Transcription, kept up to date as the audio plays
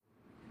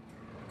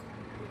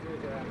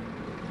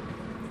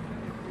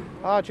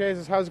Oh,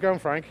 Jesus, how's it going,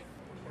 Frank?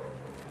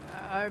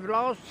 I've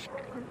lost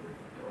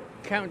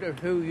count of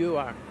who you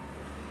are.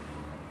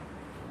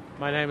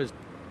 My name is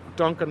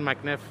Duncan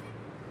McNiff.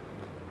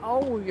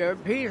 Oh, you're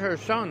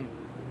Peter's son.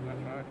 That's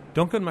right.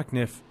 Duncan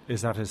McNiff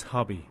is at his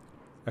hobby,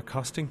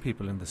 accosting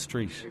people in the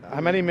street.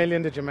 How many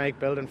million did you make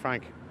building,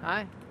 Frank?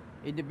 Aye,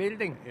 in the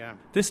building. Yeah.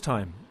 This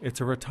time,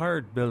 it's a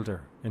retired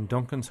builder in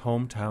Duncan's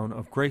hometown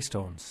of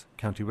Greystones,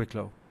 County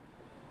Wicklow.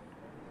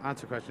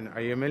 Answer question.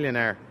 Are you a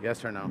millionaire?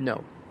 Yes or no?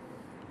 No.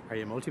 Are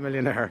you a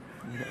multi-millionaire?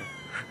 No.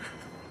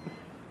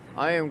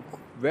 I am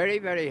very,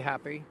 very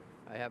happy.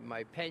 I have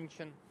my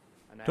pension.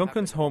 And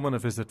Duncan's home on a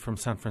visit from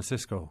San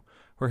Francisco,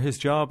 where his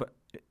job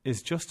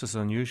is just as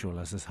unusual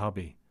as his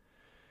hobby.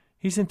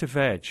 He's into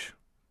veg.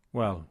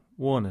 Well,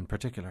 one in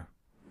particular.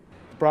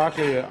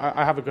 Broccoli,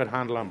 I have a good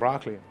handle on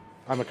broccoli.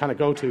 I'm a kind of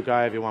go-to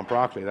guy if you want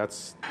broccoli.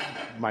 That's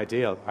my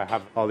deal. I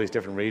have all these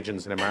different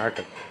regions in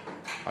America.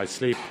 I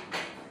sleep,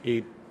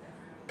 eat,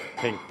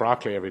 think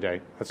broccoli every day.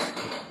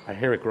 I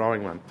hear it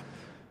growing, man.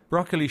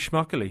 Broccoli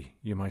schmoccoli,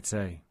 you might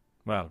say.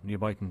 Well, you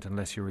mightn't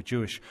unless you were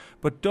Jewish.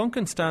 But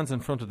Duncan stands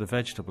in front of the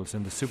vegetables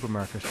in the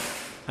supermarket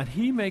and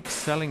he makes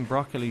selling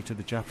broccoli to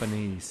the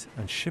Japanese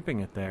and shipping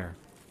it there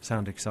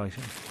sound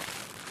exciting.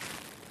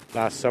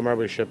 Last summer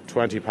we shipped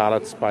 20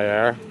 pallets by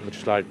air, which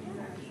is like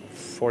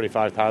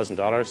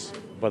 $45,000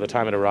 by the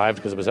time it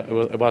arrived, because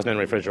it wasn't in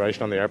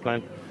refrigeration on the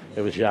airplane.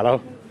 It was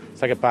yellow.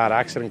 It's like a bad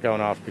accident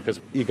going off, because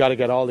you got to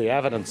get all the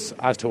evidence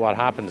as to what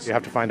happens. You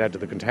have to find out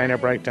did the container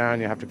break down,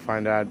 you have to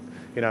find out,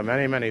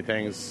 many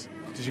things.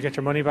 Did you get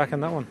your money back on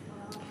that one?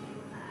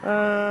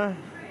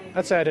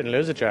 I'd say I didn't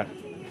lose it yet.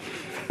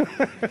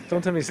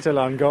 Don't tell me it's still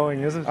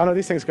ongoing, is it? Oh no,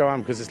 these things go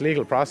on because it's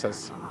legal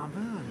process. Oh,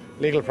 man.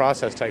 Legal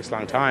process takes a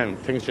long time.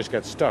 Things just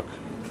get stuck.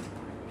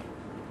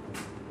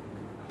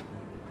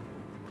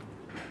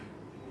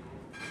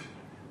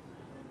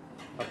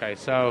 Okay,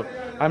 so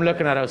I'm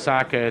looking at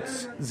Osaka.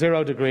 It's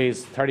 0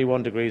 degrees,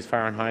 31 degrees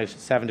Fahrenheit,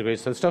 7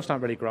 degrees. So the stuff's not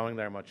really growing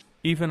there much.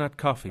 Even at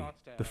coffee,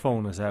 the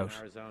phone is out.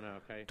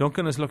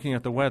 Duncan is looking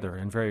at the weather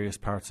in various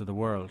parts of the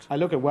world. I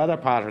look at weather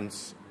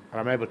patterns and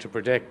I'm able to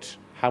predict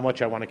how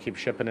much I want to keep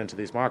shipping into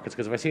these markets.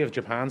 Because if I see if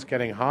Japan's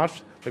getting hot,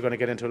 they're going to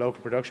get into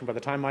local production. By the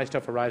time my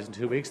stuff arrives in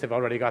 2 weeks, they've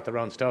already got their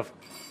own stuff.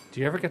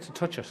 Do you ever get to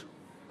touch it?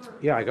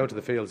 Yeah, I go to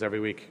the fields every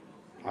week.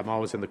 I'm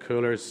always in the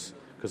coolers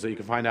because you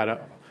can find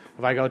out...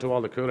 If I go to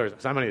all the coolers,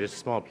 because I'm only just a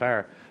small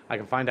player, I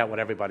can find out what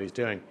everybody's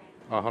doing.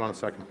 Oh, hold on a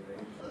second.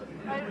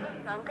 Hi, is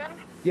this Duncan?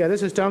 Yeah,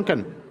 this is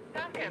Duncan.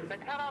 Duncan, the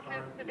cutoff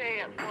is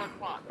today at 4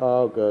 o'clock.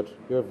 Oh, good.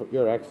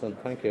 You're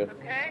excellent. Thank you.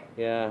 Okay?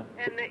 Yeah.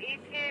 And the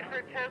ETA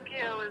for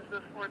Tokyo is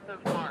the 4th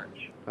of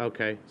March.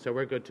 Okay, so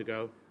we're good to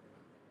go.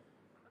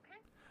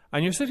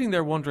 And you're sitting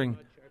there wondering,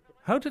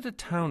 how did a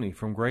townie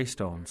from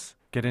Greystones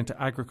get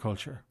into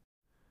agriculture?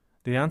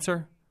 The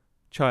answer?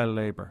 Child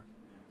labour.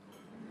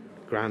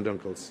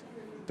 Granduncles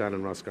down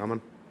in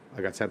Roscommon.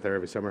 I got sent there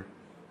every summer.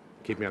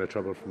 Keep me out of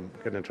trouble from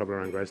getting in trouble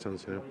around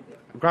Greystones,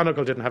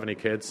 Granduncle didn't have any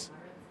kids.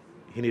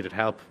 He needed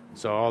help.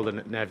 So all the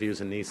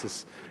nephews and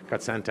nieces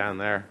got sent down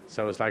there.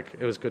 So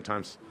it was good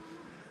times.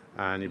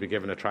 And you'd be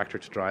given a tractor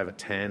to drive at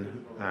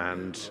 10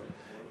 and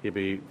you'd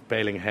be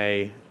baling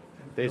hay.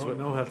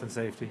 No health and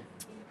safety.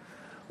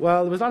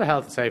 Well, there was a lot of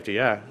health and safety,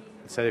 yeah.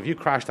 So if you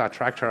crashed that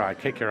tractor, I'd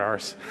kick your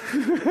arse.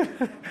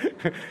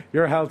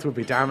 Your health would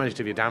be damaged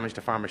if you damaged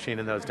a farm machine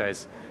in those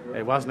days.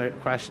 It wasn't a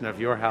question of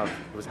your health.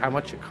 It was how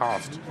much it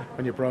cost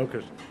when you broke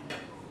it.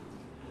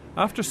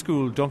 After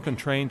school, Duncan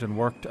trained and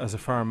worked as a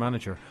farm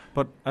manager,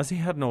 but as he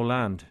had no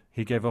land,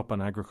 he gave up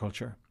on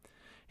agriculture.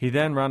 He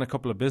then ran a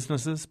couple of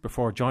businesses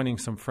before joining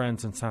some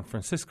friends in San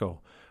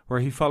Francisco, where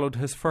he followed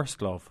his first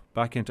love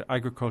back into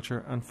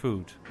agriculture and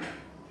food.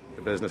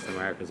 The business in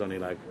America is only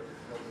maybe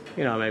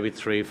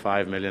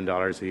 $3-5 million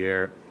a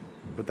year,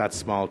 but that's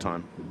small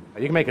time.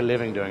 You can make a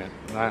living doing it.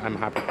 I'm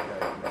happy.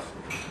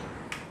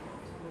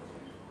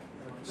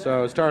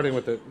 So starting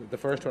with the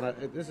first one,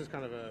 this is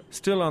kind of a...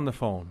 Still on the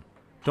phone,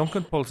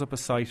 Duncan pulls up a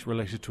site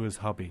related to his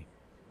hobby.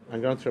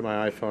 I'm going through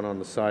my iPhone on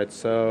the site,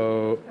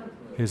 so...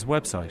 His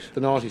website.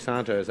 The Naughty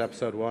Santa is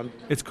episode 1.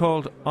 It's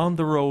called On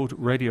the Road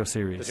Radio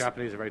Series. The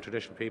Japanese are very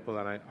traditional people,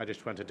 and I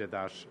just went and did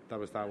that. That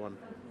was that one.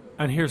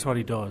 And here's what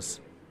he does.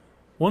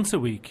 Once a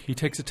week, he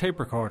takes a tape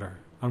recorder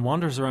and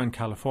wanders around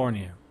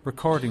California,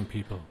 recording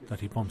people that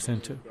he bumps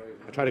into.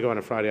 I try to go on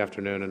a Friday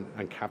afternoon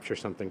and capture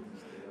something.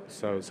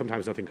 So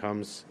sometimes nothing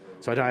comes.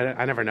 So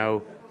I never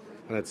know.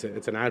 And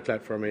it's an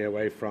outlet for me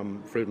away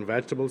from fruit and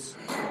vegetables.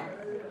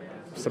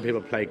 Some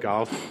people play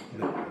golf.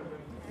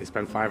 They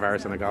spend 5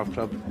 hours in a golf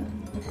club.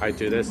 I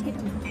do this.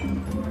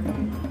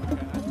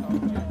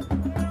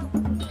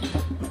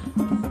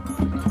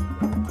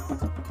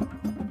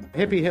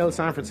 Hippie Hill,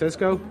 San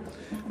Francisco,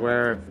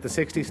 where the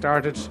 60s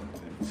started.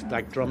 It's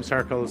like drum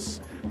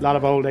circles, a lot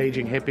of old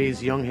aging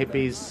hippies, young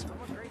hippies.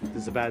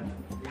 There's about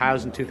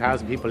 1,000,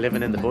 2,000 people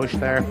living in the bush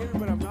there.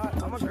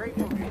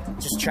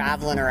 Just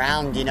traveling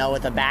around,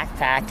 with a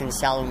backpack and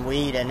selling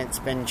weed, and it's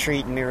been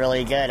treating me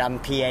really good. I'm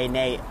PA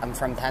Nate. I'm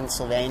from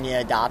Pennsylvania,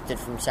 adopted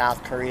from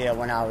South Korea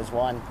when I was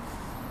 1.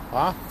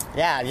 Huh?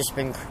 Yeah, I've just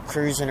been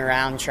cruising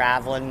around,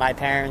 traveling. My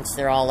parents,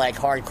 they're all like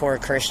hardcore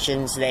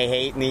Christians. They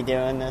hate me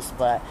doing this,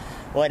 but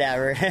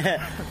whatever.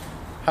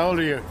 How old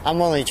are you?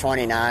 I'm only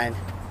 29.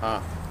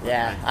 Huh.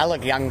 Yeah, I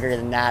look younger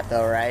than that,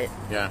 though, right?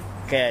 Yeah.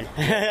 Good.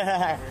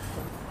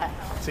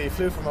 So you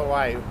flew from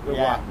Hawaii with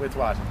Yeah. With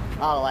what?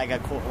 Oh, like a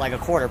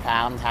quarter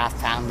pound, half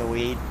pound of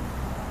weed.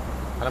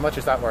 And how much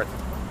is that worth?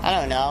 I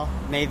don't know,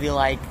 maybe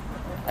like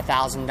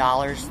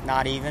 $1,000,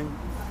 not even.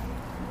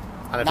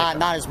 And if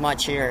Not as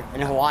much here.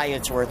 In Hawaii,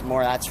 it's worth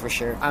more, that's for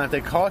sure. And if they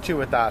caught you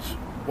with that,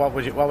 what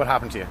would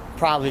happen to you?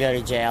 Probably go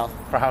to jail.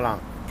 For how long?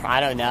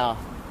 I don't know.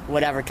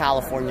 Whatever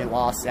California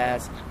law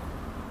says.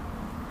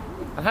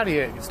 And how do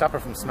you stop her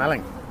from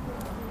smelling?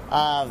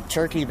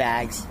 Turkey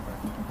bags,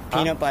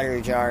 peanut butter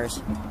jars.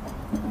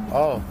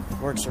 Oh.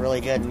 Works really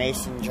good.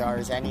 Mason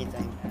jars,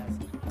 anything.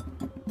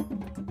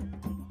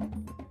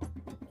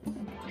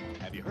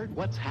 Have you heard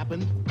what's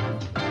happened?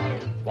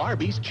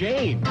 Barbie's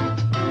changed.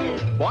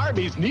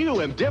 Barbie's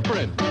new and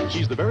different.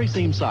 She's the very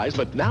same size,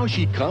 but now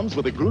she comes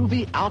with a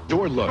groovy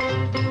outdoor look.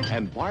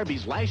 And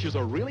Barbie's lashes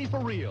are really for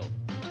real.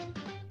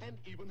 And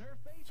even her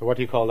face. So what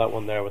do you call that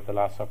one there with the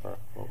Last Supper?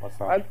 What's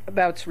that?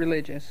 That's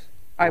religious.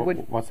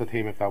 What's the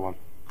theme of that one?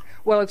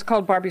 Well, it's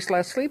called Barbie's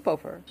Last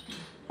Sleepover.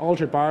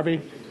 Altered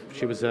Barbie.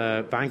 She was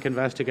a bank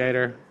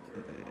investigator.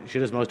 She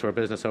does most of her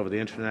business over the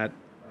internet,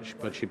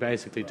 but she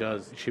basically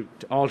she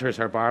alters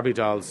her Barbie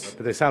dolls.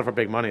 But they sell for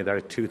big money.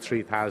 They're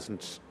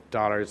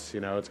 $2,000-$3,000. You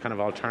know, it's kind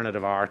of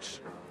alternative art.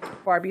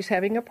 Barbie's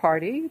having a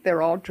party.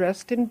 They're all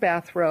dressed in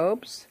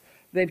bathrobes.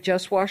 They've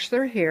just washed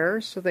their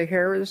hair, so the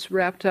hair is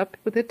wrapped up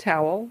with a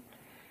towel.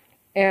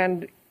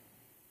 And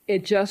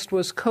it just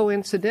was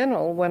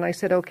coincidental when I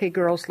said, okay,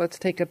 girls, let's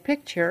take a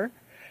picture,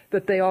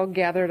 that they all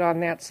gathered on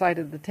that side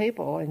of the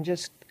table and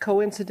just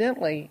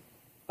coincidentally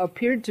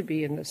appeared to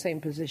be in the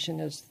same position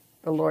as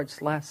the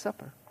Lord's Last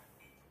Supper.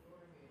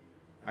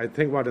 I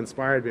think what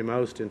inspired me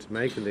most into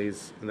making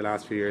these in the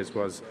last few years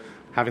was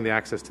having the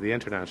access to the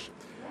internet.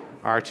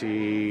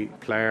 RTE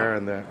player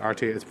and the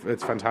RTE,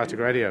 it's fantastic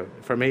radio.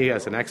 For me,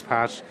 as an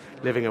expat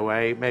living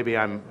away, maybe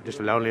I'm just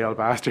a lonely old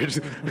bastard,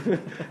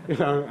 you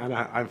know, and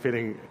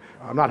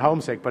I'm not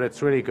homesick, but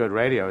it's really good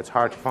radio. It's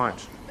hard to find.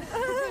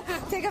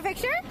 Take a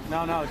picture?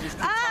 No, just...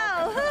 Oh!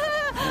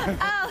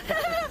 I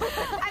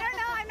don't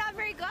know, I'm not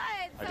very good.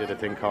 I did a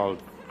thing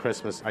called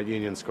Christmas at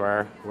Union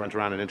Square. Went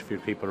around and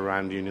interviewed people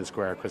around Union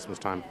Square at Christmas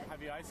time.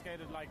 Have you ice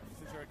skated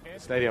since you were a kid?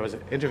 This lady I was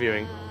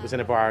interviewing was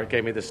in a bar,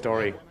 gave me this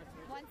story.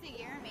 Once a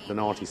year, maybe. The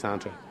naughty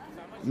Santa.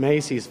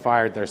 Macy's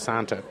fired their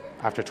Santa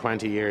after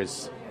 20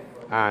 years.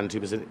 And he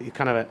is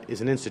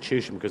an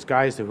institution because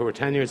guys who were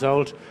 10 years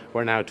old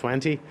were now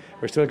 20.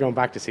 We're still going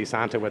back to see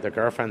Santa with their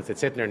girlfriends. They'd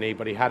sit in their knee,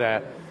 but he had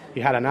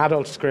an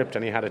adult script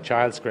and he had a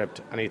child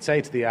script. And he'd say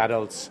to the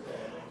adults,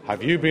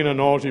 have you been a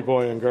naughty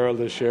boy and girl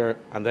this year?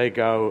 And they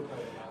go,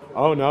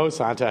 oh no,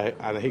 Santa.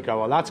 And he'd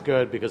go, well, that's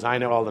good because I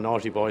know all the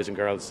naughty boys and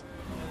girls.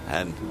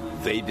 And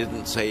they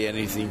didn't say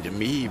anything to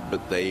me,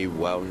 but they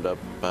wound up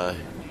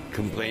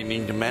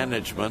complaining to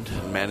management.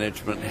 And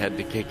management had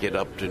to kick it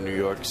up to New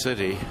York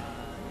City.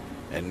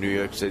 And New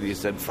York City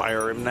said,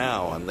 fire him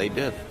now, and they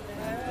did.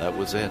 That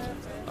was it.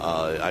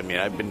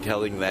 I've been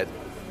telling that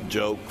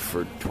joke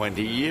for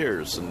 20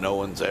 years, and no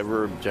one's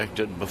ever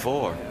objected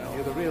before.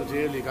 You're the real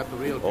deal, you got the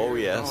real deal. Oh,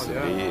 yes,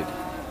 indeed.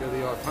 You're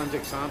the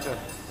authentic Santa.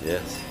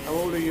 Yes. How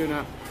old are you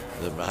now?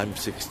 I'm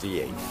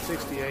 68.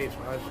 68,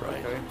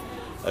 right. Okay.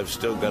 I've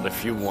still got a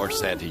few more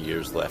Santa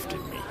years left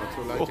in me. That's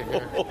what I like to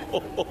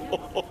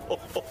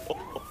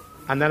hear.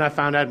 And then I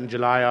found out in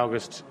July,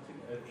 August,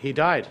 he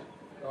died.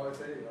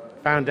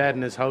 Found dead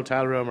in his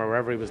hotel room or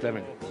wherever he was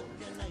living.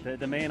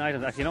 The main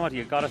items, actually, you know what,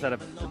 you got us at a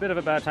bit of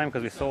a bad time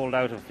because we sold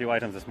out of a few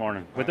items this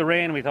morning. With the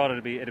rain, we thought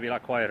it'd be a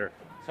lot quieter.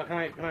 So can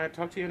I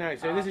talk to you now?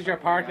 So this is your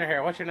partner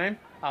here. What's your name?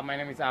 My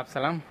name is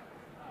Absalom.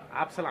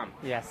 Absalom?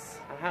 Yes.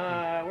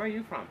 And where are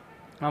you from?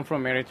 I'm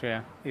from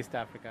Eritrea, East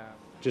Africa.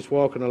 Just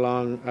walking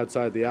along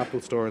outside the Apple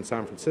store in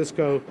San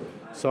Francisco,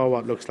 saw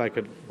what looks like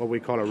what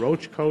we call a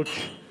roach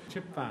coach.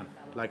 Chip fan.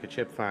 Like a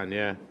chip fan,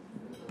 yeah.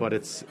 But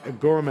it's a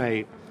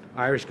gourmet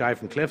Irish guy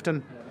from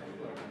Clifton,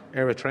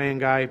 Eritrean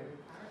guy,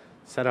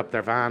 set up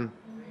their van.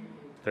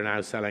 They're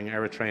now selling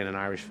Eritrean and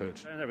Irish food.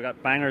 We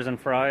got bangers and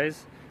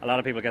fries. A lot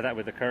of people get that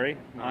with the curry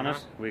on it.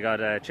 We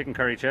got chicken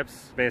curry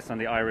chips based on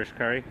the Irish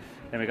curry.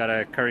 Then we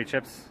got curry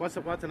chips. What's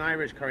an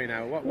Irish curry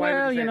now?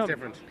 Why would you say it's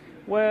different?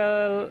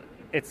 Well,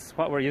 it's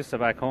what we're used to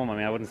back home.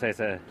 I wouldn't say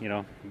it's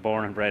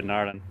born and bred in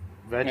Ireland.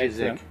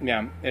 Veggies.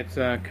 It's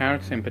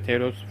carrots and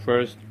potatoes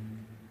first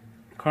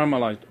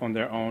caramelized on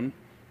their own,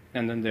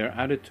 and then they're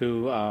added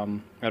to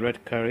a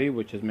red curry,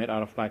 which is made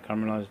out of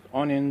caramelized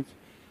onions,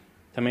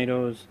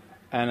 tomatoes,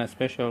 and a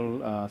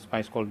special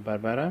spice called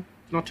barbara.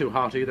 It's not too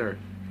hot either.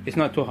 It's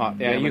not too hot.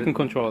 Yeah, you can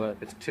control it.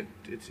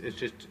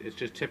 It's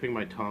just tipping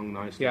my tongue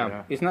nicely.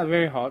 Yeah, it's not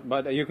very hot,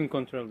 but you can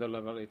control the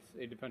level.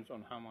 It depends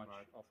on how much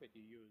of it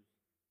you use.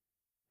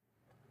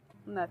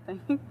 Nothing.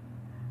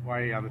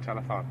 Why are you on the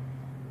telephone?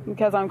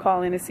 Because I'm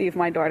calling to see if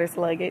my daughter's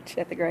luggage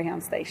at the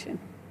Greyhound station.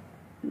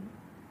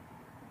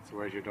 So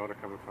where's your daughter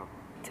coming from?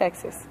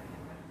 Texas.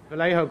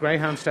 Vallejo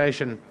Greyhound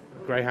Station.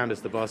 Greyhound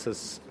is the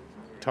buses.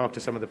 Talked to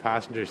some of the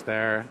passengers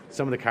there.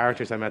 Some of the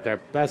characters I met there.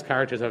 Best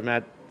characters I've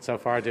met so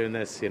far doing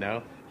this, you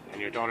know.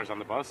 And your daughter's on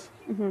the bus?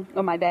 Mm-hmm.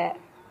 Or my dad.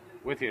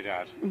 With your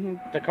dad? Mm-hmm.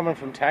 They're coming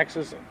from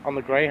Texas on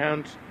the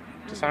Greyhound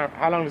to San...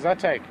 How long does that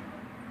take?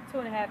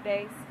 2.5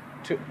 days.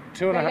 Two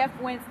They and a half...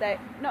 left Wednesday.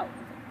 No,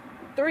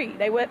 3.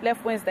 They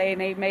left Wednesday and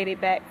they made it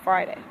back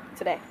Friday,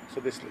 today. So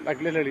they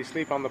literally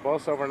sleep on the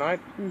bus overnight?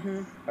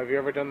 Mm-hmm. Have you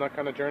ever done that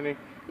kind of journey?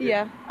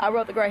 Yeah, I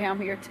rode the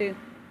Greyhound here too.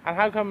 And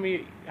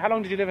how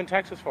long did you live in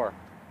Texas for?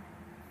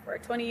 For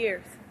 20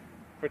 years.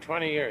 For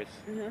 20 years?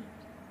 Mm-hmm.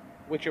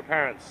 With your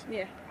parents?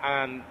 Yeah.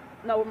 And...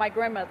 No, with my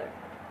grandmother.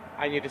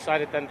 And you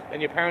decided then...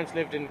 And your parents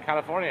lived in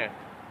California?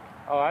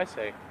 Oh, I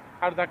see.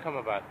 How did that come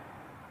about?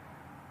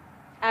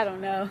 I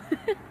don't know.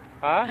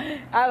 Huh?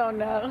 I don't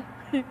know.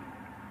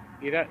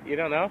 You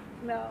don't know?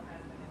 No.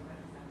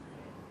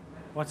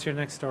 What's your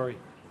next story?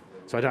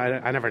 So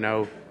I never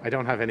know. I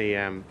don't have any...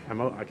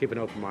 I keep an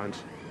open mind.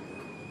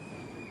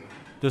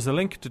 There's a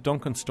link to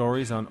Duncan's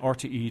stories on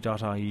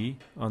rte.ie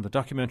on the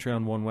Documentary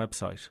on One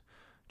website.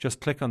 Just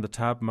click on the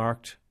tab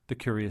marked The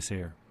Curious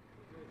Ear.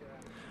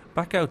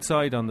 Back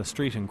outside on the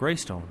street in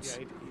Greystones,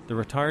 the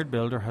retired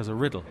builder has a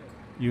riddle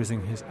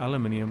using his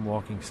aluminium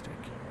walking stick.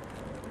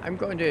 I'm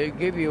going to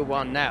give you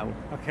one now.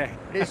 Okay.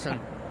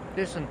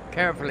 Listen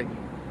carefully.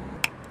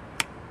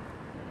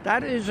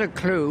 That is a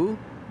clue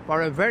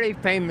for a very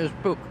famous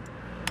book.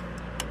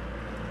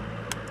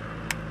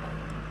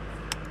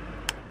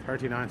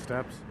 39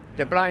 Steps.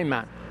 The Blind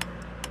Man.